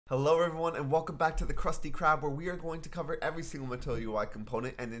Hello everyone and welcome back to the Krusty Krab, where we are going to cover every single Material UI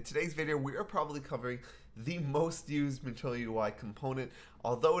component, and in today's video we are probably covering the most used Material UI component.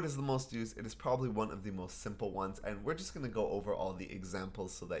 Although it is the most used, it is probably one of the most simple ones, and we're just going to go over all the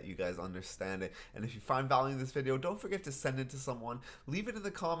examples so that you guys understand it. And if you find value in this video, don't forget to send it to someone. Leave it in the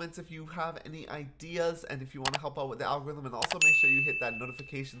comments if you have any ideas and if you want to help out with the algorithm, and also make sure you hit that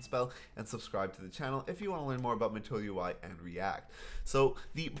notification bell and subscribe to the channel if you want to learn more about Material UI and React. So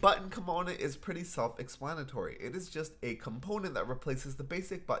the button component is pretty self-explanatory. It is just a component that replaces the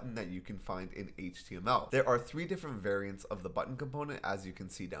basic button that you can find in HTML. There are three different variants of the button component, as you can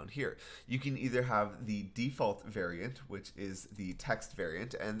see down here. You can either have the default variant, which is the text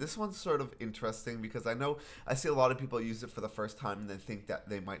variant, and this one's sort of interesting because I see a lot of people use it for the first time and then think that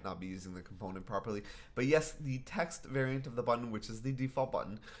they might not be using the component properly. But yes, the text variant of the button, which is the default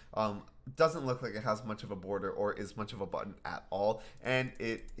button, doesn't look like it has much of a border or is much of a button at all, and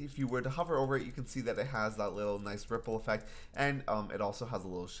if you were to hover over it, you can see that it has that little nice ripple effect, and it also has a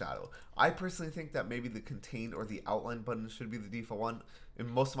little shadow. I personally think that maybe the contain or the outline button should be the default one.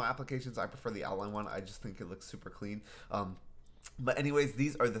 In most of my applications, I prefer the outline one. I just think it looks super clean. But anyways,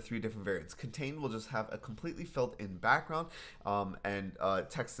 these are the three different variants. Contain will just have a completely filled in background and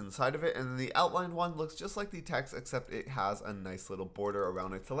text inside of it. And then the outline one looks just like the text, except it has a nice little border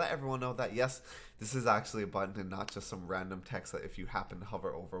around it to let everyone know that, yes, this is actually a button and not just some random text that if you happen to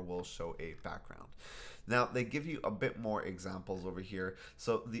hover over will show a background. Now, they give you a bit more examples over here.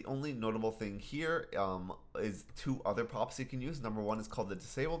 So the only notable thing here is two other props you can use. Number one is called the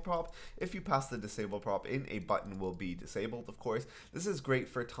disabled prop. If you pass the disabled prop in, a button will be disabled, of course. This is great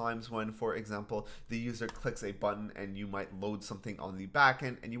for times when, for example, the user clicks a button and you might load something on the back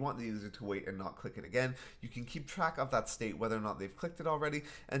end and you want the user to wait and not click it again. You can keep track of that state, whether or not they've clicked it already,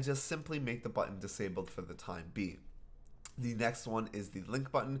 and just simply make the button disabled for the time being. The next one is the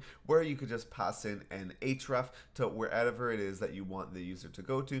link button, where you could just pass in an href to wherever it is that you want the user to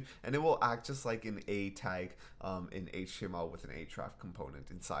go to, and it will act just like an a tag in HTML with an href component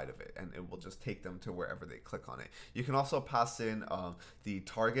inside of it, and it will just take them to wherever they click on it. You can also pass in the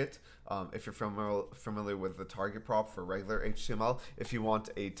target. If you're familiar with the target prop for regular HTML, if you want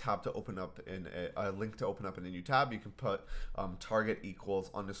a tab to open up in a link to open up in a new tab, you can put target equals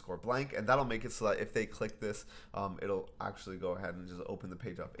 _ blank, and that'll make it so that if they click this, it'll actually go ahead and just open the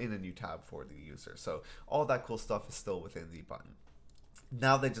page up in a new tab for the user. So all that cool stuff is still within the button.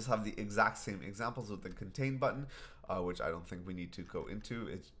 Now they just have the exact same examples with the contain button, which I don't think we need to go into.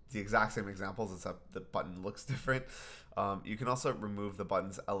 It's the exact same examples, except the button looks different. You can also remove the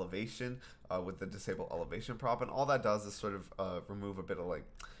button's elevation with the disable elevation prop, and all that does is sort of remove a bit of, like,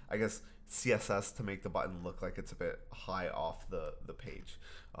 I guess, CSS to make the button look like it's a bit high off the page,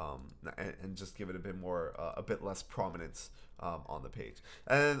 and just give it a bit more, a bit less prominence on the page.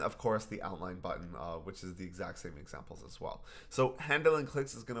 And of course the outline button, which is the exact same examples as well. So handling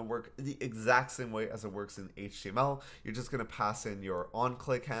clicks is going to work the exact same way as it works in HTML. You're just going to pass in your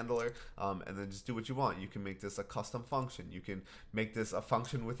onClick handler, and then just do what you want. You can make this a custom function. You can make this a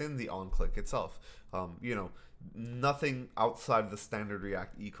function within the onClick itself. You know, nothing outside of the standard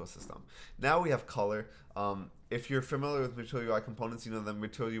React ecosystem. Now we have color. If you're familiar with Material UI components, you know that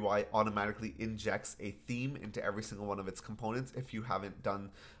Material UI automatically injects a theme into every single one of its components if you haven't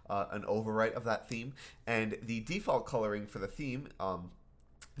done an overwrite of that theme. And the default coloring for the theme,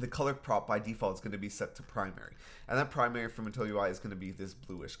 the color prop by default is going to be set to primary, and that primary for Material UI is going to be this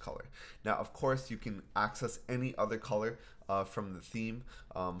bluish color. Now, of course, you can access any other color from the theme.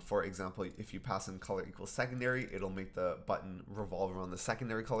 For example, if you pass in color equals secondary, it'll make the button revolve around the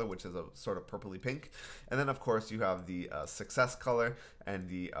secondary color, which is a sort of purpley pink. And then, of course, you have the success color and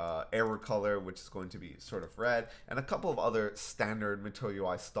the error color, which is going to be sort of red, and a couple of other standard Material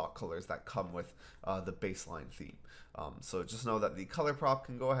UI stock colors that come with the baseline theme. So just know that the color prop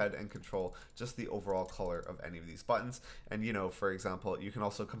can go ahead and control just the overall color of any of these buttons. And, you know, for example, you can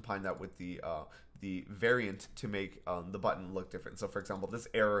also combine that with the variant to make the button look different. So for example, this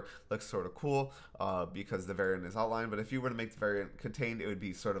error looks sort of cool because the variant is outlined, but if you were to make the variant contained, it would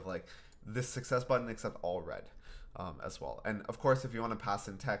be sort of like this success button except all red as well. And of course, if you want to pass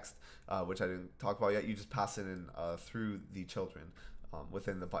in text, which I didn't talk about yet, you just pass it in through the children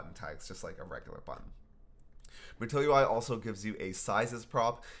within the button tags, just like a regular button. Material UI also gives you a sizes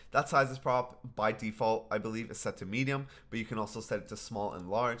prop. That sizes prop by default, I believe, is set to medium, but you can also set it to small and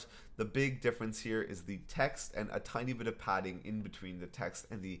large. The big difference here is the text and a tiny bit of padding in between the text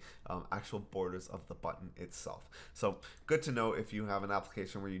and the actual borders of the button itself. So good to know if you have an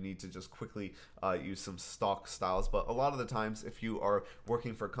application where you need to just quickly use some stock styles. But a lot of the times, if you are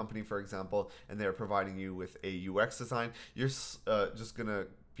working for a company, for example, and they're providing you with a UX design, you're just gonna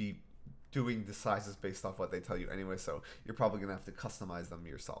be doing the sizes based off what they tell you anyway, so you're probably gonna have to customize them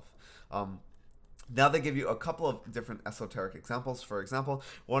yourself. Now they give you a couple of different esoteric examples. For example,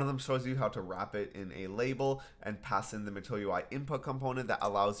 one of them shows you how to wrap it in a label and pass in the Material UI input component that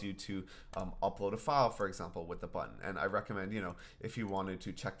allows you to upload a file, for example, with the button. And I recommend, if you wanted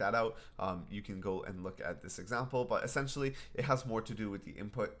to check that out, you can go and look at this example. But essentially, it has more to do with the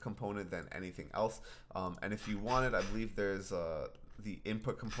input component than anything else. And if you wanted, I believe there's the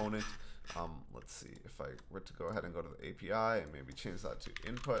input component. Let's see, if I were to go ahead and go to the API and maybe change that to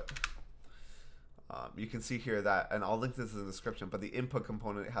input. You can see here that, and I'll link this in the description, but the input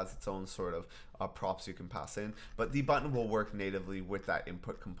component has its own sort of props you can pass in, but the button will work natively with that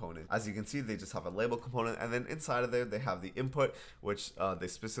input component. As you can see, they just have a label component, and then inside of there, they have the input, which they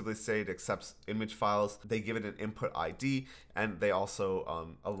specifically say it accepts image files. They give it an input ID, and they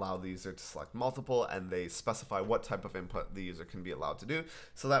also allow the user to select multiple, and they specify what type of input the user can be allowed to do,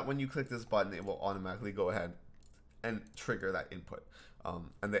 so that when you click this button, it will automatically go ahead and trigger that input.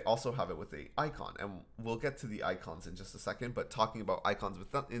 And they also have it with the icon, and we'll get to the icons in just a second. But talking about icons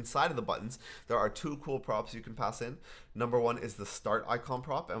inside of the buttons, there are two cool props you can pass in. Number one is the start icon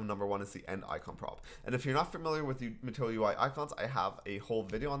prop, and number one is the end icon prop. And if you're not familiar with the Material UI icons, I have a whole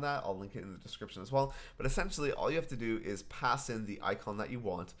video on that. I'll link it in the description as well. But essentially, all you have to do is pass in the icon that you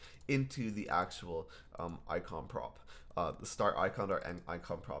want into the actual icon prop, the start icon or end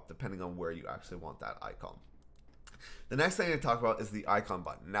icon prop, depending on where you actually want that icon. The next thing I talk about is the icon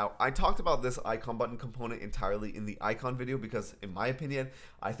button. Now, I talked about this icon button component entirely in the icon video because, in my opinion,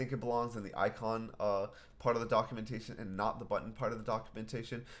 I think it belongs in the icon part of the documentation and not the button part of the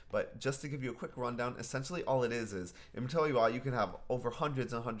documentation. But just to give you a quick rundown, essentially all it is in Material UI, you can have over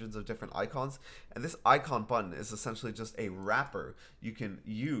hundreds and hundreds of different icons, and this icon button is essentially just a wrapper you can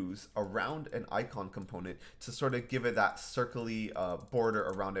use around an icon component to sort of give it that circly border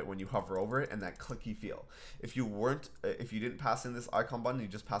around it when you hover over it and that clicky feel. If you didn't pass in this icon button, you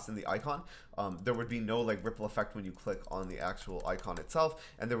just pass in the icon, there would be no like ripple effect when you click on the actual icon itself,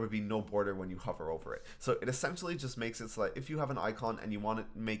 and there would be no border when you hover over it. So it essentially just makes it so that if you have an icon and you want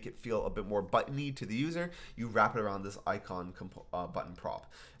to make it feel a bit more buttony to the user, you wrap it around this icon button prop.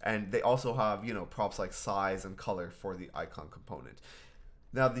 And they also have, props like size and color for the icon component.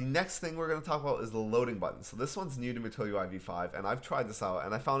 Now, the next thing we're going to talk about is the loading button. So this one's new to Material UI V5, and I've tried this out,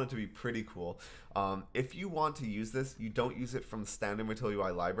 and I found it to be pretty cool. If you want to use this, you don't use it from the standard Material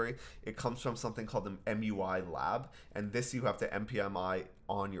UI library. It comes from something called the MUI lab, and this you have to npmi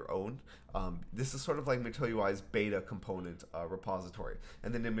on your own. This is sort of like Material UI's beta component repository.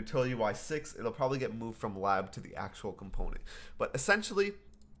 And then in Material UI 6, it'll probably get moved from lab to the actual component. But essentially,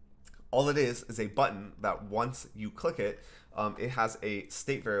 all it is a button that once you click it, it has a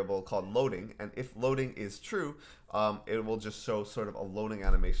state variable called loading, and if loading is true, it will just show sort of a loading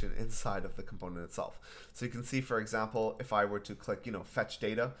animation inside of the component itself. So you can see, for example, if I were to click, fetch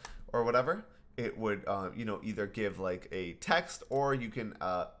data or whatever, it would, either give like a text, or you can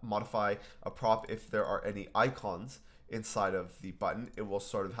modify a prop if there are any icons inside of the button. It will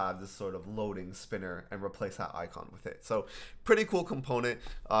sort of have this sort of loading spinner and replace that icon with it. So pretty cool component.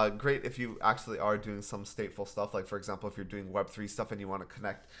 Great if you actually are doing some stateful stuff, like for example, if you're doing Web3 stuff and you want to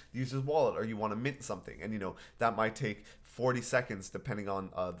connect the user's wallet, or you want to mint something, and that might take 40 seconds depending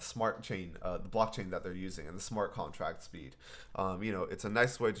on the smart chain, the blockchain that they're using, and the smart contract speed. It's a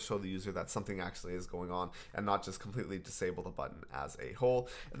nice way to show the user that something actually is going on and not just completely disable the button as a whole.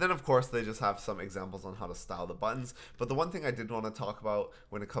 And then of course they just have some examples on how to style the buttons. But the one thing I did want to talk about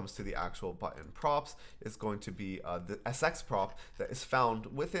when it comes to the actual button props is going to be the SX prop that is found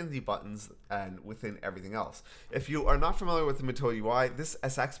within the buttons and within everything else. If you are not familiar with the Material UI, this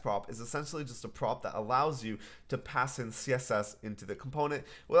SX prop is essentially just a prop that allows you to pass in CSS into the component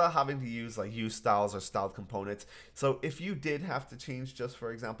without having to use like use styles or styled components. So if you did have to change, just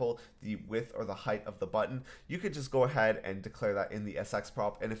for example, the width or the height of the button, you could just go ahead and declare that in the SX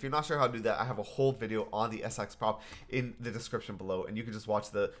prop. And if you're not sure how to do that, I have a whole video on the SX prop in the description below, and you can just watch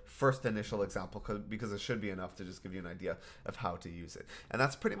the first initial example because it should be enough to just give you an idea of how to use it. And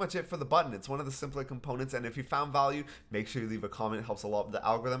that's pretty much it for the button. It's one of the simpler components, and if you found value, make sure you leave a comment. It helps a lot with the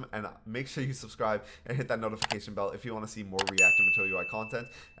algorithm, and make sure you subscribe and hit that notification bell if you want to see more React and Material UI content,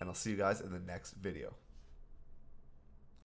 and I'll see you guys in the next video.